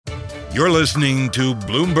You're listening to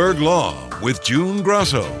Bloomberg Law with June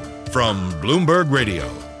Grosso from Bloomberg Radio.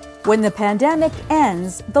 When the pandemic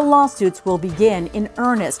ends, the lawsuits will begin in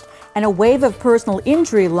earnest, and a wave of personal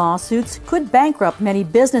injury lawsuits could bankrupt many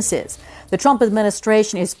businesses. The Trump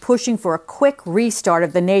administration is pushing for a quick restart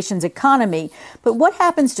of the nation's economy. But what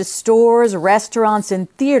happens to stores, restaurants, and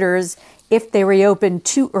theaters if they reopen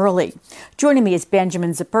too early? Joining me is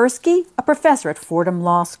Benjamin Zipursky, a professor at Fordham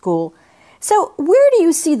Law School. So where do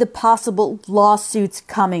you see the possible lawsuits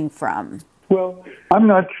coming from? Well, I'm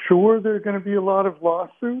not sure there are going to be a lot of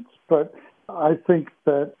lawsuits, but I think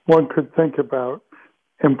that one could think about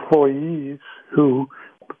employees who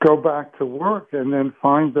go back to work and then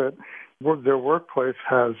find that their workplace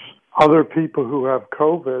has other people who have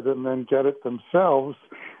COVID and then get it themselves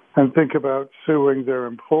and think about suing their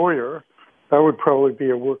employer. That would probably be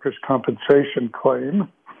a workers' compensation claim.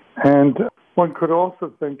 And one could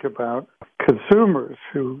also think about consumers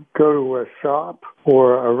who go to a shop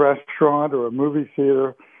or a restaurant or a movie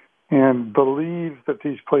theater and believe that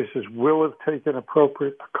these places will have taken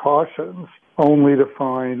appropriate precautions only to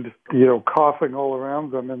find, coughing all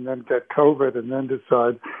around them and then get COVID and then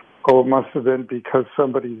decide, it must have been because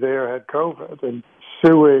somebody there had COVID, and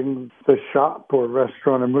suing the shop or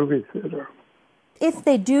restaurant or movie theater. If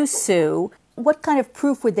they do sue, what kind of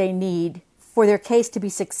proof would they need for their case to be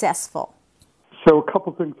successful? So a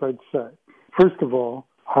couple things I'd say. First of all,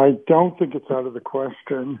 I don't think it's out of the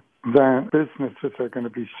question that businesses are going to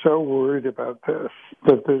be so worried about this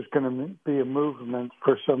that there's going to be a movement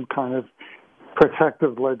for some kind of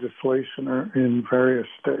protective legislation in various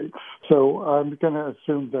states. So I'm going to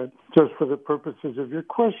assume that just for the purposes of your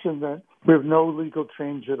question that we have no legal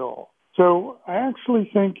change at all. So I actually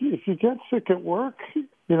think if you get sick at work,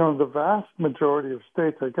 the vast majority of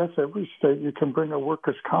states, I guess every state, you can bring a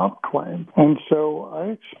workers' comp claim. And so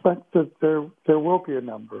I expect that there will be a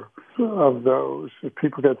number of those if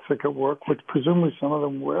people get sick at work, which presumably some of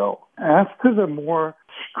them will. As to the more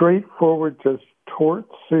straightforward, just tort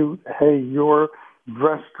suit, hey, your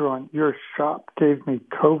restaurant, your shop gave me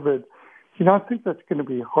COVID, I think that's going to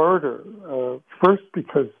be harder. First,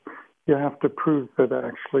 because you have to prove that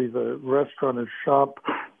actually the restaurant or shop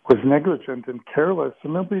was negligent and careless,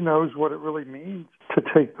 and nobody knows what it really means to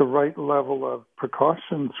take the right level of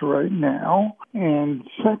precautions right now. And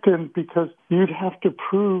second, because you'd have to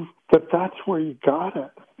prove that that's where you got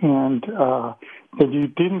it, and that you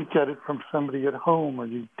didn't get it from somebody at home, or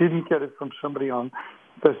you didn't get it from somebody on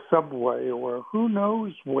the subway, or who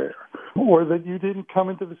knows where, or that you didn't come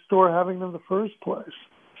into the store having them in the first place.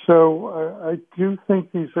 So I do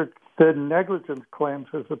think these are the negligence claims,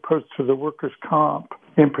 as opposed to the workers' comp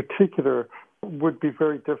in particular, would be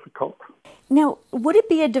very difficult. Now, would it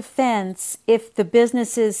be a defense if the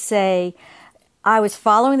businesses say, I was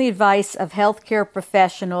following the advice of healthcare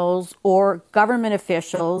professionals or government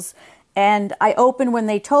officials, and I opened when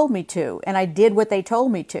they told me to, and I did what they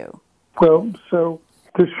told me to? Well, so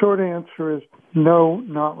the short answer is no,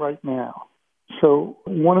 not right now. So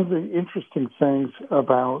one of the interesting things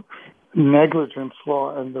about negligence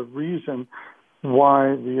law and the reason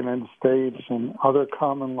why the United States and other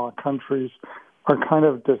common law countries are kind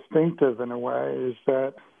of distinctive in a way is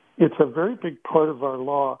that it's a very big part of our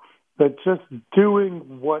law that just doing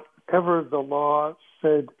whatever the law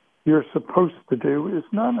said you're supposed to do is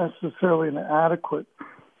not necessarily an adequate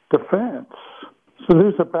defense. So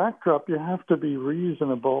there's a backdrop. You have to be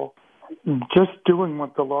reasonable. Just doing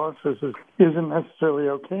what the law says isn't necessarily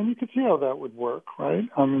okay. And you can see how that would work, right?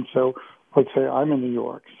 So let's say I'm in New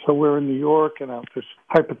York. So we're in New York, and after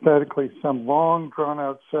hypothetically some long,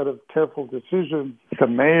 drawn-out set of careful decisions, the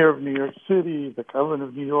mayor of New York City, the governor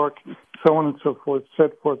of New York, so on and so forth,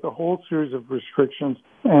 set forth a whole series of restrictions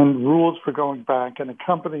and rules for going back, and a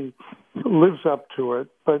company lives up to it.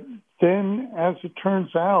 But then, as it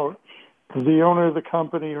turns out, the owner of the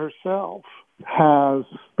company herself has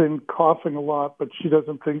been coughing a lot, but she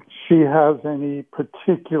doesn't think she has any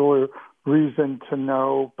particular reason to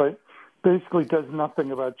know, but basically does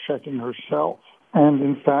nothing about checking herself, and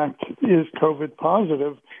in fact is COVID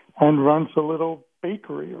positive and runs a little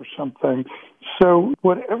bakery or something. So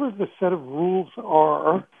whatever the set of rules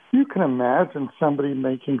are, you can imagine somebody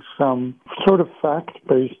making some sort of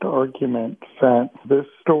fact-based argument that this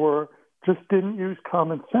store just didn't use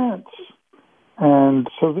common sense. And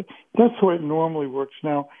so that's the way it normally works.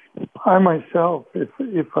 Now, I myself,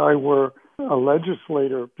 if I were a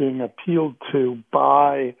legislator being appealed to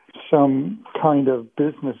by some kind of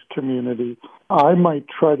business community, I might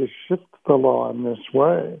try to shift the law in this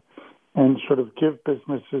way and sort of give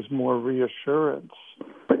businesses more reassurance.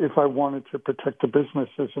 But if I wanted to protect the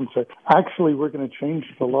businesses and say, actually, we're going to change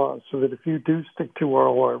the law so that if you do stick to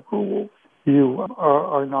all our rules, you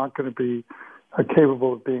are not going to be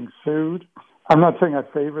capable of being sued. I'm not saying I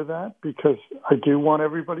favor that because I do want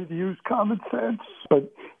everybody to use common sense.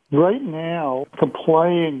 But right now,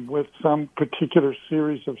 complying with some particular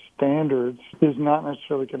series of standards is not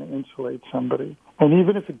necessarily going to insulate somebody. And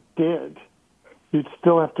even if it did, you'd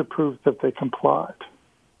still have to prove that they complied.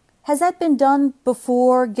 Has that been done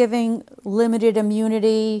before, giving limited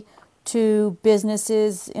immunity to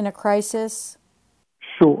businesses in a crisis?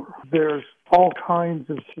 Sure. There's all kinds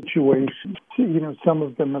of situations. Some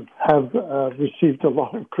of them have received a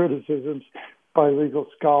lot of criticisms by legal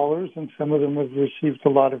scholars, and some of them have received a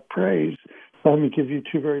lot of praise. Let me give you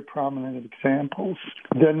two very prominent examples.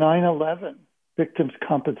 The 9/11 Victims'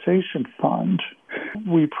 Compensation Fund,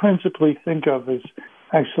 we principally think of as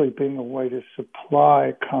actually being a way to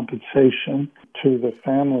supply compensation to the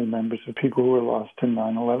family members of people who were lost in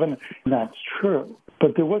 9/11. And that's true.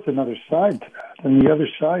 But there was another side to that. And the other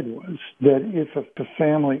side was that if the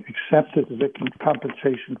family accepted the Victim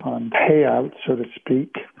Compensation Fund payout, so to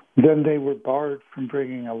speak, then they were barred from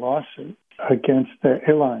bringing a lawsuit against the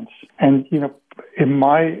airlines. And, in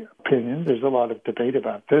my opinion, there's a lot of debate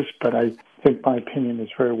about this, but I think my opinion is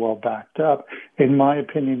very well backed up. In my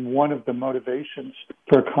opinion, one of the motivations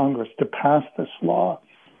for Congress to pass this law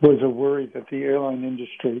was a worry that the airline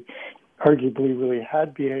industry arguably really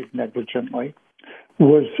had behaved negligently,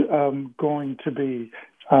 was going to be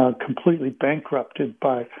completely bankrupted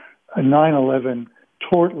by a 9/11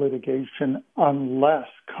 tort litigation unless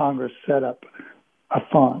Congress set up a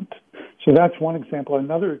fund. So that's one example.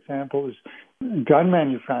 Another example is gun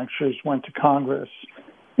manufacturers went to Congress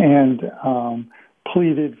and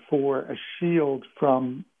pleaded for a shield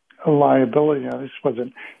from liability. Now, this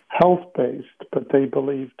wasn't health-based, but they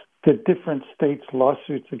believed that different states'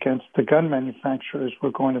 lawsuits against the gun manufacturers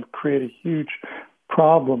were going to create a huge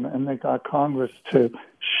problem, and they got Congress to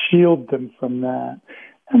shield them from that.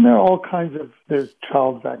 And there are all kinds of, there's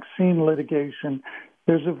child vaccine litigation.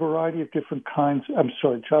 There's a variety of different kinds,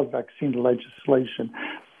 child vaccine legislation,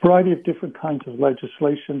 variety of different kinds of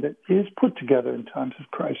legislation that is put together in times of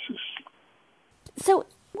crisis. So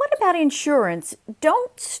what about insurance?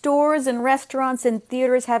 Don't stores and restaurants and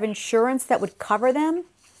theaters have insurance that would cover them?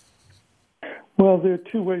 Well, there are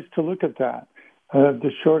two ways to look at that.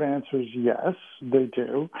 The short answer is yes, they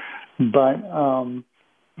do. But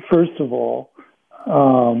first of all,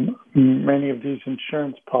 many of these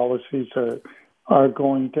insurance policies are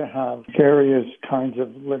going to have various kinds of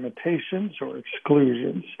limitations or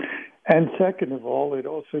exclusions. And second of all, it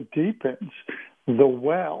also deepens the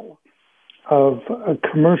well of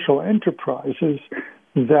commercial enterprises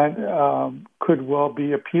that could well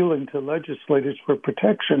be appealing to legislators for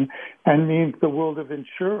protection and means the world of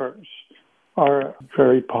insurers are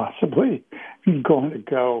very possibly going to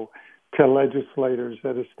go to legislators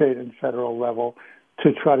at a state and federal level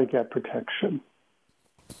to try to get protection.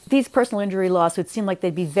 These personal injury lawsuits seem like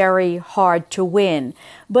they'd be very hard to win,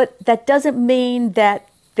 but that doesn't mean that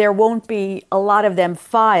there won't be a lot of them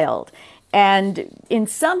filed. And in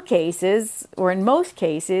some cases, or in most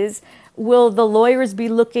cases, will the lawyers be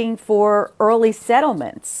looking for early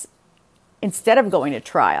settlements instead of going to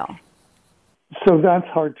trial? So that's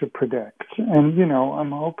hard to predict. And,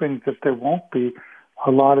 I'm hoping that there won't be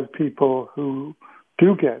a lot of people who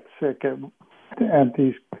do get sick at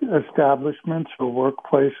these establishments or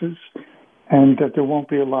workplaces, and that there won't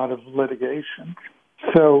be a lot of litigation.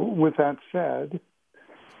 So with that said,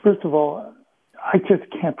 first of all, I just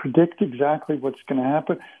can't predict exactly what's going to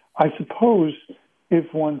happen. I suppose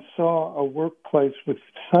if one saw a workplace with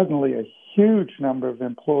suddenly a huge number of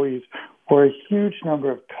employees or a huge number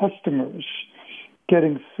of customers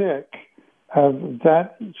getting sick,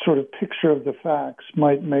 that sort of picture of the facts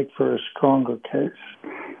might make for a stronger case.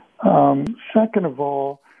 Second of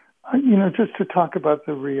all, just to talk about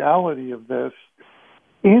the reality of this,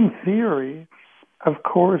 in theory, of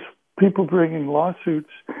course, people bringing lawsuits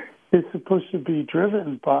is supposed to be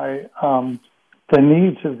driven by the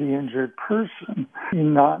needs of the injured person,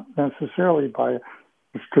 not necessarily by a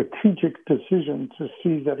strategic decision to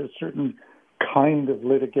see that a certain kind of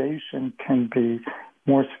litigation can be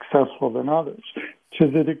more successful than others. To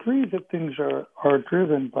the degree that things are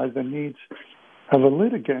driven by the needs of a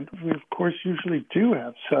litigant, we of course usually do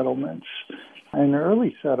have settlements, and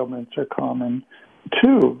early settlements are common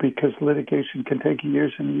too, because litigation can take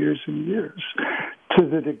years and years and years. To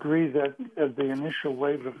the degree that the initial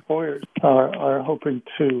wave of lawyers are hoping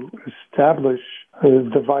to establish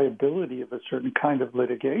the viability of a certain kind of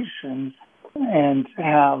litigation and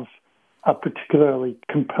have a particularly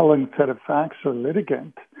compelling set of facts or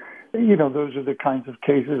litigant, Those are the kinds of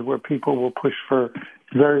cases where people will push for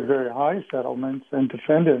very, very high settlements, and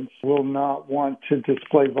defendants will not want to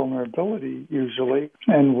display vulnerability usually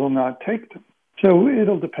and will not take them. So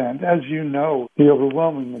it'll depend. As you know, the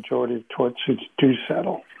overwhelming majority of tort suits do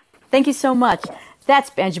settle. Thank you so much. That's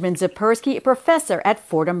Benjamin Zipursky, a professor at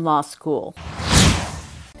Fordham Law School.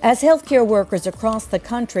 As healthcare workers across the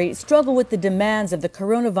country struggle with the demands of the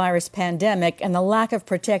coronavirus pandemic and the lack of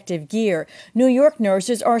protective gear, New York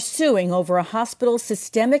nurses are suing over a hospital's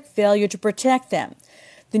systemic failure to protect them.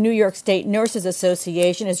 The New York State Nurses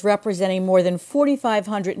Association is representing more than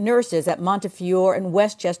 4,500 nurses at Montefiore and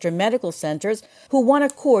Westchester medical centers who want a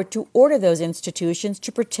court to order those institutions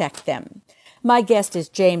to protect them. My guest is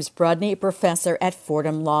James Brudney, professor at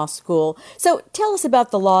Fordham Law School. So tell us about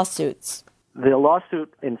the lawsuits. The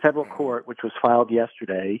lawsuit in federal court, which was filed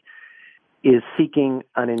yesterday, is seeking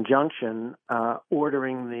an injunction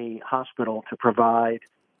ordering the hospital to provide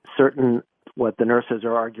certain, what the nurses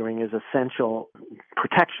are arguing is essential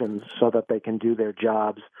protections so that they can do their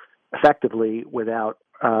jobs effectively without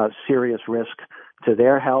serious risk to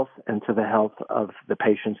their health and to the health of the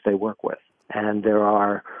patients they work with. And there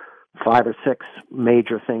are 5 or 6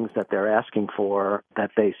 major things that they're asking for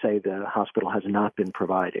that they say the hospital has not been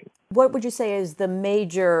providing. What would you say is the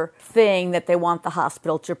major thing that they want the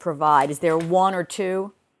hospital to provide? Is there one or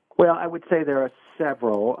two? Well, I would say there are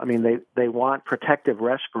several. I mean, they want protective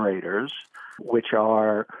respirators, which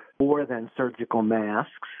are more than surgical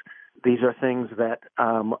masks. These are things that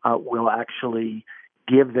will actually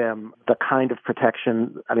give them the kind of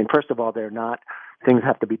protection. I mean, first of all, things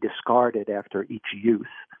have to be discarded after each use.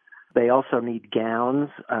 They also need gowns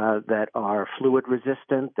that are fluid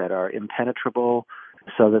resistant, that are impenetrable,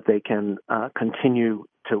 so that they can continue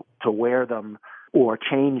to wear them or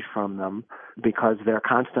change from them because they're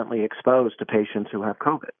constantly exposed to patients who have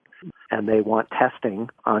COVID. And they want testing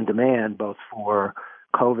on demand, both for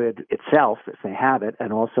COVID itself, if they have it,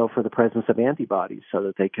 and also for the presence of antibodies so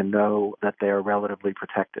that they can know that they're relatively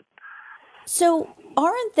protected. So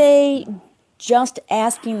aren't they just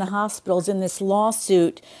asking the hospitals in this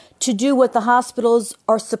lawsuit to do what the hospitals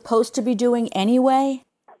are supposed to be doing anyway?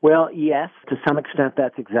 Well, yes, to some extent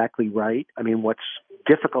that's exactly right. I mean, what's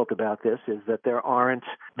difficult about this is that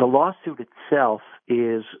the lawsuit itself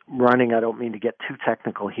is running, I don't mean to get too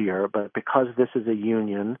technical here, but because this is a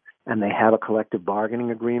union and they have a collective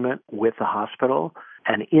bargaining agreement with the hospital,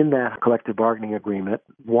 and in that collective bargaining agreement,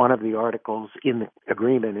 one of the articles in the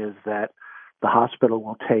agreement is that the hospital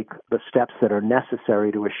will take the steps that are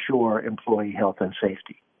necessary to assure employee health and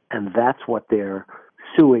safety. And that's what they're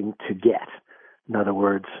suing to get. In other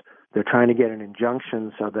words, they're trying to get an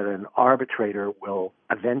injunction so that an arbitrator will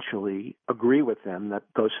eventually agree with them that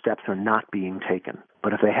those steps are not being taken.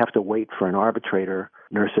 But if they have to wait for an arbitrator,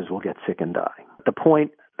 nurses will get sick and die. The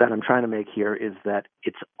point that I'm trying to make here is that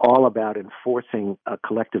it's all about enforcing a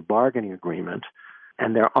collective bargaining agreement,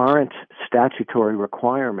 and there aren't statutory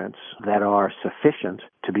requirements that are sufficient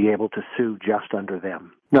to be able to sue just under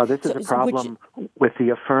them. No, this is a problem with the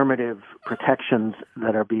affirmative protections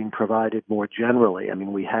that are being provided more generally. I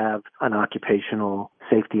mean, we have an Occupational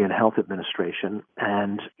Safety and Health Administration,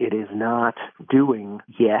 and it is not doing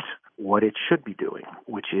yet what it should be doing,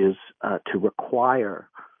 which is to require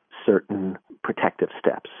certain protective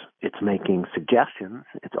steps. It's making suggestions,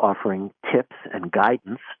 it's offering tips and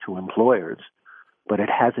guidance to employers, but it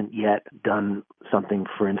hasn't yet done something,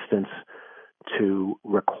 for instance, to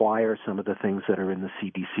require some of the things that are in the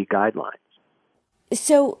CDC guidelines.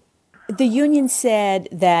 So the union said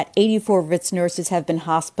that 84 of its nurses have been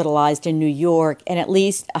hospitalized in New York and at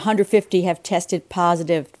least 150 have tested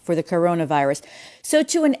positive for the coronavirus. So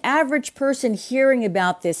to an average person hearing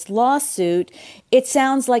about this lawsuit, it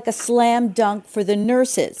sounds like a slam dunk for the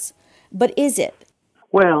nurses. But is it?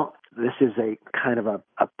 Well, this is a kind of a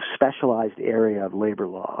specialized area of labor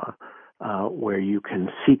law where you can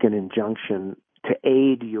seek an injunction to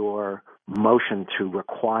aid your motion to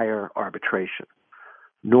require arbitration.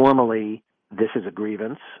 Normally, this is a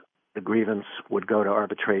grievance. The grievance would go to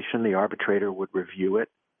arbitration. The arbitrator would review it,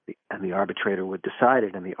 and the arbitrator would decide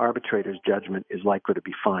it, and the arbitrator's judgment is likely to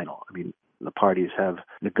be final. I mean, the parties have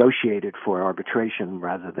negotiated for arbitration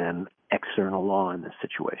rather than external law in this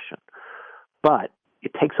situation. But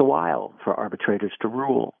it takes a while for arbitrators to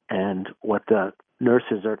rule, and what the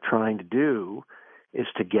nurses are trying to do is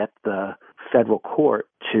to get the federal court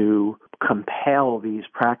to compel these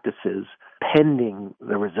practices pending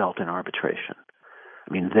the result in arbitration.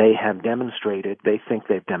 I mean, they think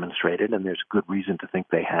they've demonstrated, and there's good reason to think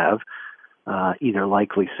they have, either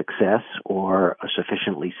likely success or a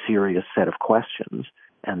sufficiently serious set of questions,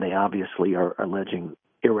 and they obviously are alleging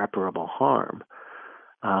irreparable harm.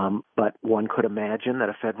 But one could imagine that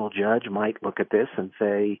a federal judge might look at this and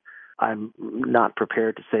say, I'm not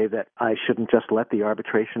prepared to say that I shouldn't just let the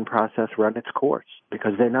arbitration process run its course,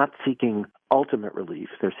 because they're not seeking ultimate relief.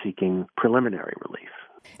 They're seeking preliminary relief.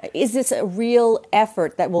 Is this a real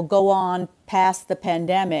effort that will go on past the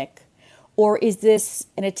pandemic, or is this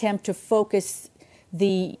an attempt to focus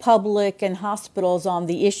the public and hospitals on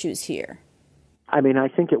the issues here? I mean, I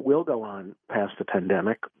think it will go on past the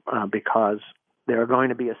pandemic because there are going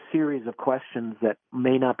to be a series of questions that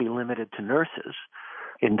may not be limited to nurses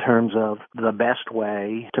in terms of the best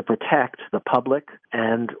way to protect the public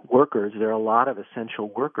and workers. There are a lot of essential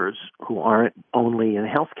workers who aren't only in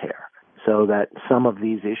healthcare, so that some of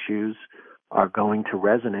these issues are going to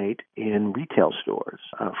resonate in retail stores,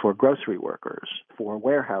 for grocery workers, for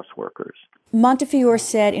warehouse workers. Montefiore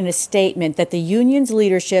said in a statement that the union's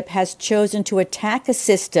leadership has chosen to attack a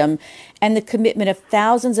system and the commitment of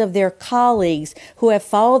thousands of their colleagues who have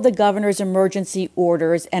followed the governor's emergency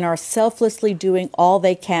orders and are selflessly doing all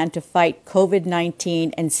they can to fight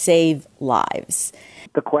COVID-19 and save lives.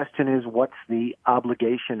 The question is, what's the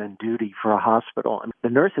obligation and duty for a hospital? I mean, the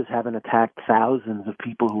nurses haven't attacked thousands of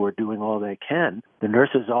people who are doing all they can. The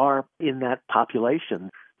nurses are in that population.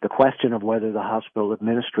 The question of whether the hospital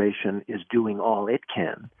administration is doing all it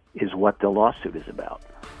can is what the lawsuit is about.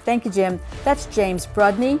 Thank you, Jim. That's James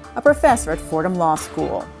Brudney, a professor at Fordham Law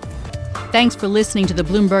School. Thanks for listening to the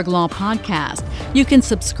Bloomberg Law Podcast. You can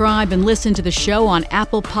subscribe and listen to the show on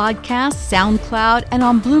Apple Podcasts, SoundCloud, and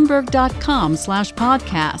on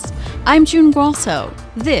Bloomberg.com/podcast. I'm June Grosso.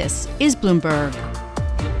 This is Bloomberg.